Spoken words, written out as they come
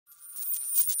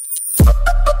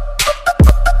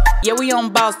Yeah, we on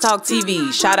Boss Talk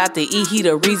TV. Shout out to E, he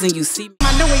the reason you see me.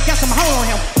 I know he got some hold on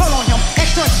him,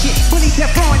 extra shit, bullies that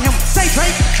throwing him, say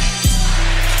Drake.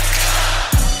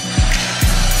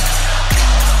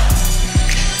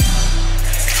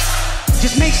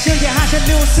 Just make sure you hide your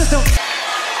little sister.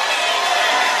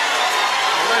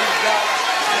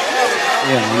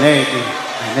 Yeah, nigga.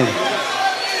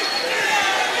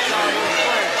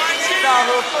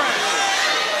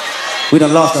 We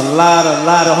done lost a lot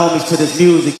of homies to this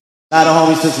music, a lot of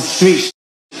homies to some street shit.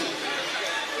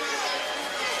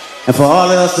 And for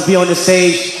all of us to be on this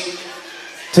stage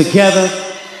together,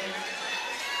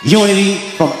 unity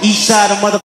from each side of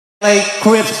motherfucking LA,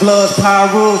 Crips, Bloods,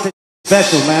 PIRU,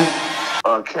 special, man.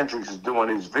 Kendrick's doing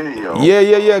his video.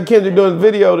 Yeah. Kendrick doing his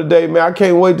video today, man. I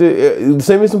can't wait to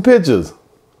send me some pictures.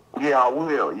 Yeah, I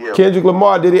will. Yeah. Kendrick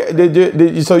Lamar, did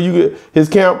you? So you his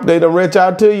camp? They done reach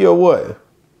out to you or what?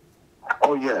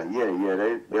 Oh yeah.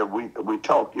 We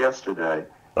talked yesterday.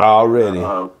 Already.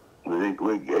 We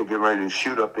get ready to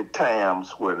shoot up at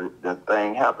Tams where the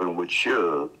thing happened with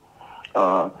Suge.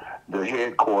 The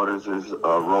headquarters is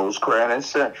Rosecrans and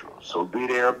Central, so be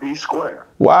there, be square.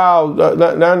 Wow,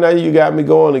 now you got me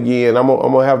going again. I'm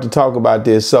gonna have to talk about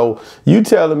this. So you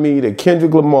telling me that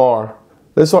Kendrick Lamar?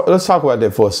 Let's talk about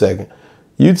that for a second.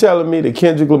 You telling me that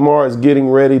Kendrick Lamar is getting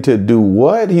ready to do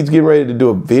what? He's getting ready to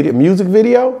do a music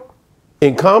video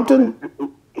in Compton?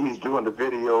 He's doing the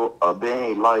video of They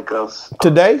Ain't Like Us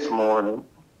today. This morning.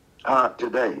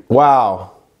 Today.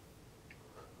 Wow.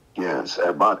 Yes,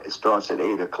 it starts at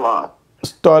 8 o'clock.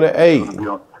 Start at 8. It's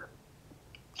going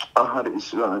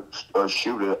to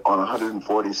shoot it on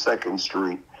 142nd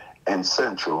Street and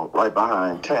Central, right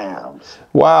behind Tams.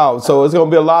 Wow, so it's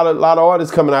gonna be a lot of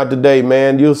artists coming out today,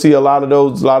 man. You'll see a lot of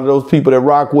those people that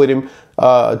rock with him.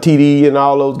 TD and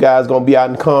all those guys gonna be out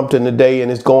in Compton today,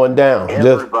 and it's going down.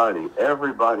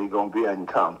 Everybody gonna be out in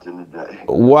Compton today.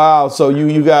 Wow, so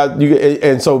you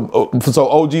so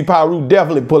OG PIRU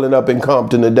definitely pulling up in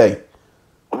Compton today.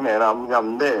 Man,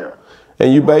 I'm there.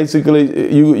 And you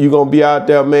basically you gonna be out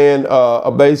there, man.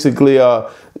 Basically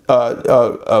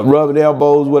rubbing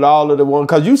elbows with all of the ones.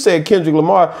 Cause you said Kendrick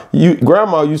Lamar,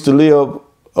 grandma used to live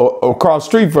across the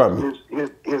street from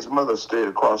you. His mother stayed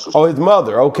across the street. Oh, his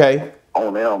mother, okay.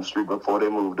 On Elm Street before they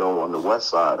moved over on the west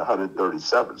side,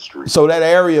 137th Street. So that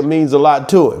area means a lot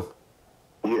to him.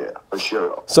 Yeah, for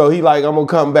sure. So he like, I'm gonna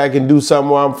come back and do something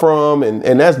where I'm from, and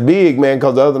that's big, man.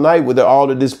 Cause the other night with all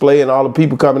the display and all the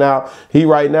people coming out, he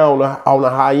right now on the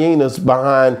hyenas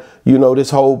behind, this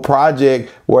whole project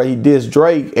where he dissed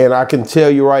Drake, and I can tell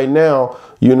you right now,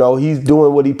 he's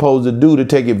doing what he's supposed to do to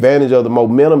take advantage of the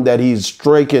momentum that he's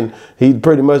striking. He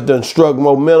pretty much done struck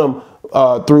momentum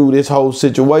through this whole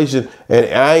situation, and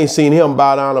I ain't seen him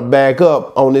bow down or back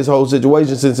up on this whole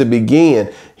situation since it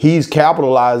began. He's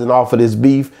capitalizing off of this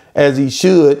beef as he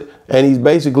should, and he's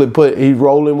basically he's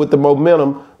rolling with the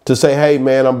momentum to say, hey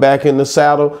man, I'm back in the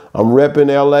saddle. I'm repping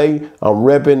LA. I'm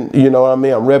repping,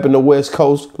 I'm repping the West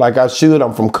Coast like I should.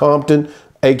 I'm from Compton,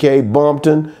 aka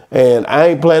Bumpton, and I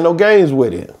ain't playing no games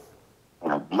with it.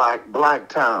 Black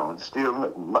Town,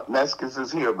 still Meskis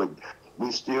is here, but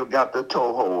we still got the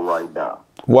toehold right now.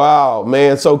 Wow,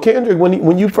 man. So Kendrick,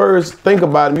 when you first think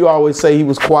about him, you always say he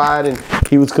was quiet and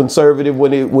he was conservative.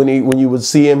 When you would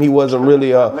see him, he wasn't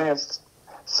really man.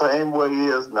 Same way he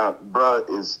is now, bruh,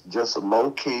 is just a low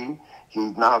key.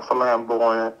 He's not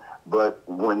flamboyant, but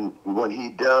when he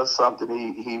does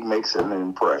something, he makes an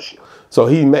impression. So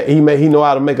he know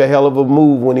how to make a hell of a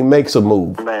move when he makes a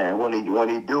move. Man, when he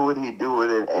do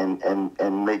it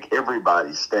and make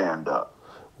everybody stand up.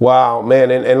 Wow,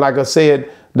 man, and like I said,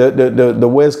 the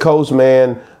West Coast,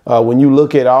 man, when you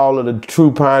look at all of the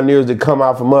true pioneers that come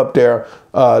out from up there,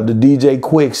 the DJ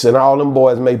Quicks and all them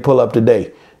boys may pull up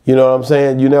today. You know what I'm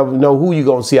saying? You never know who you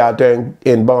gonna see out there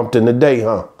in Bumpton today,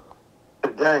 huh?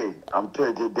 Today, I'm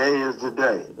telling you, today is the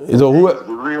day. So who?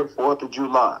 The real 4th of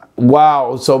July.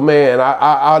 Wow. So man,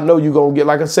 I know you gonna get,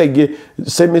 like I say,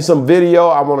 send me some video.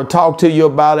 I want to talk to you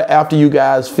about it after you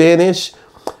guys finish.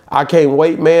 I can't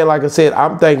wait, man. Like I said,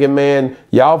 I'm thinking, man,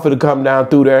 y'all finna come down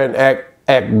through there and act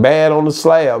bad on the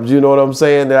slabs. You know what I'm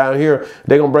saying? Down here,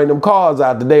 they gonna bring them cars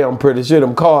out today. I'm pretty sure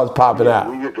them cars popping out.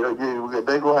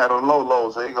 They gonna have the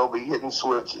low-lows. They gonna be hitting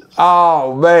switches.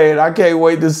 Oh man, I can't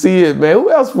wait to see it, man.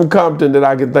 Who else from Compton that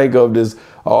I can think of this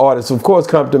artist? Of course,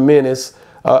 Compton Menace.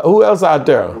 Who else out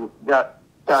there? We got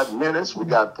Menace. We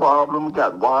got Problem. We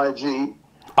got YG.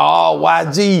 Oh,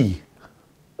 YG.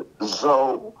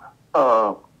 So,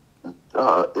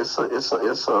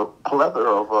 it's a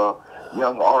plethora of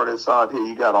young artists out here.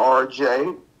 You got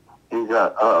RJ. You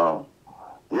got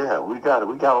we got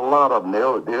a lot of them.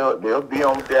 They'll be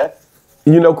on deck.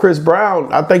 you know, Chris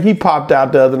Brown, I think he popped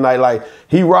out the other night. Like,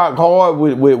 he rocked hard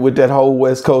with that whole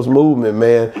West Coast movement,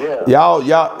 man. Yeah.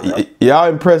 Y'all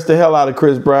impressed the hell out of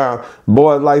Chris Brown.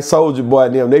 Boys like Soulja Boy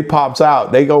and them, they pops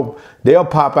out. They'll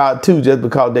pop out too just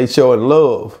because they showing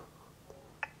love.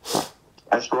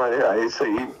 That's right. Yeah, they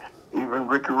say even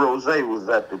Ricky Rose was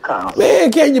at the concert.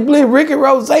 Man, can you believe Ricky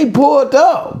Rose pulled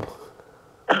up?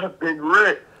 Big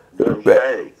Rick.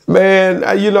 Okay.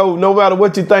 Man, you know, no matter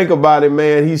what you think about it,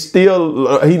 man,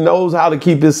 he knows how to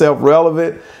keep himself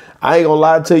relevant. I ain't gonna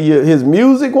lie to you, his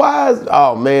music wise,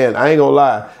 oh man, I ain't gonna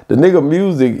lie. The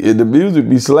music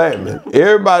be slamming.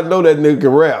 Everybody know that nigga can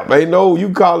rap. Ain't no,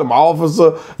 you call him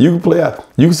officer, you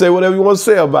can say whatever you want to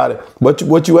say about it. But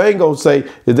what you ain't gonna say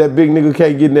is that big nigga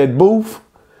can't get in that booth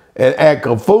and act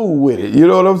a fool with it. You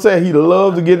know what I'm saying? He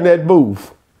loves to get in that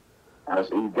booth.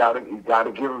 You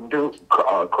gotta give him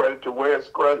credit to where it's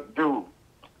credit due.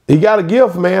 He got a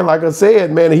gift, man. Like I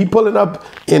said, man, he pulling up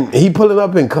in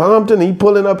Compton. He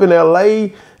pulling up in LA.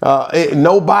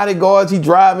 No bodyguards. He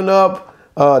driving up.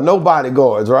 No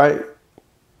bodyguards, right?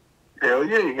 Hell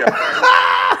yeah, you got.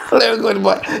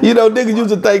 You know, niggas used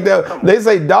to think that they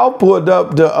say Dolph pulled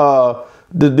up to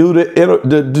do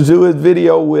his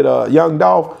video with Young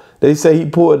Dolph. They say he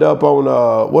pulled up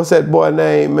on what's that boy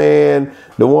name, man?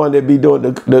 The one that be doing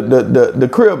the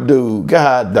Crip dude.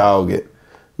 God dog it.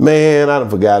 Man, I done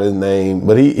forgot his name.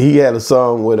 But he had a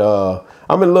song with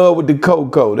I'm in love with the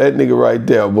Coco. That nigga right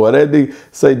there, boy. That nigga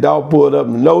say Dolph pulled up,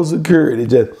 no security,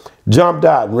 just jumped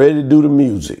out and ready to do the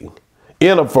music.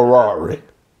 In a Ferrari.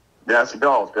 That's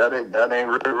Dolph. That ain't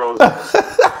Rick Rose.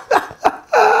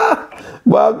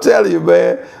 Well, I'm telling you,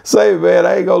 man. Say, man,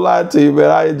 I ain't gonna lie to you,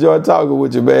 man. I enjoy talking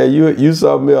with you, man. You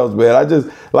something else, man. I just,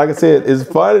 like I said, it's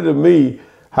funny to me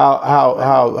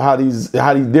how these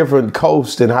different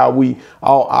coasts and how we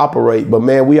all operate. But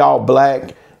man, we all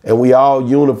black and we all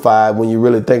unified when you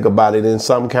really think about it in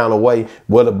some kind of way.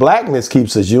 Well, the blackness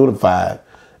keeps us unified.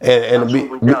 And that's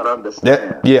what we gotta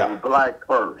understand. Yeah. Be black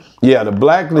first. Yeah, the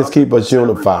blackness keep us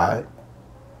unified.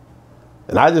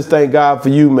 And I just thank God for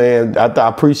you, man. I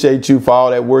appreciate you for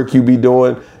all that work you be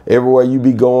doing. Everywhere you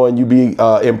be going, you be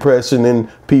impressioning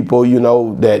people, you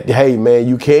know, that, hey, man,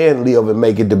 you can live and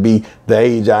make it to be the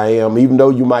age I am. Even though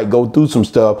you might go through some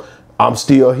stuff, I'm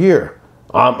still here.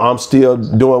 I'm still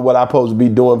doing what I'm supposed to be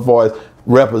doing for us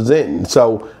representing.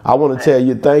 So I want to tell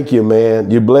you, thank you, man.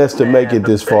 You're blessed to make it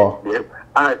this far.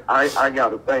 I got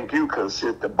to thank you because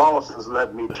the boss has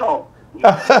let me talk.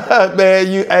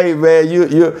 Man,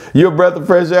 you're a breath of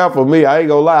fresh air for me. I ain't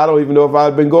gonna lie. I don't even know if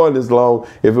I'd been going this long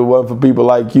if it wasn't for people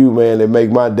like you, man, that make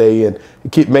my day and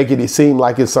keep making it seem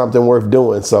like it's something worth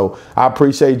doing. So I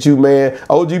appreciate you, man.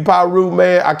 OG PIRU,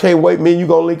 man, I can't wait. Me and you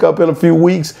gonna link up in a few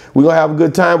weeks. We're gonna have a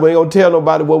good time. We ain't gonna tell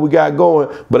nobody what we got going.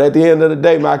 But at the end of the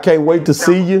day, man, I can't wait to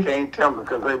see you. Can't tell them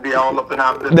because they be all up in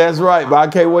our business. That's right, but I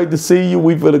can't wait to see you.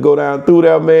 We finna go down through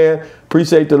there, man.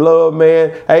 Appreciate the love,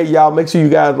 man. Hey, y'all, make sure you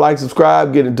guys like,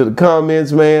 subscribe, get into the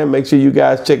comments, man. Make sure you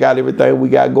guys check out everything we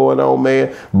got going on,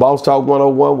 man. Boss Talk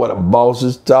 101, where the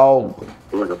bosses talk.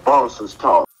 Where the bosses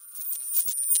talk.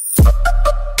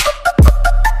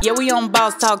 Yeah, we on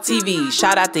Boss Talk TV.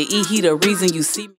 Shout out to E. He the reason you see me.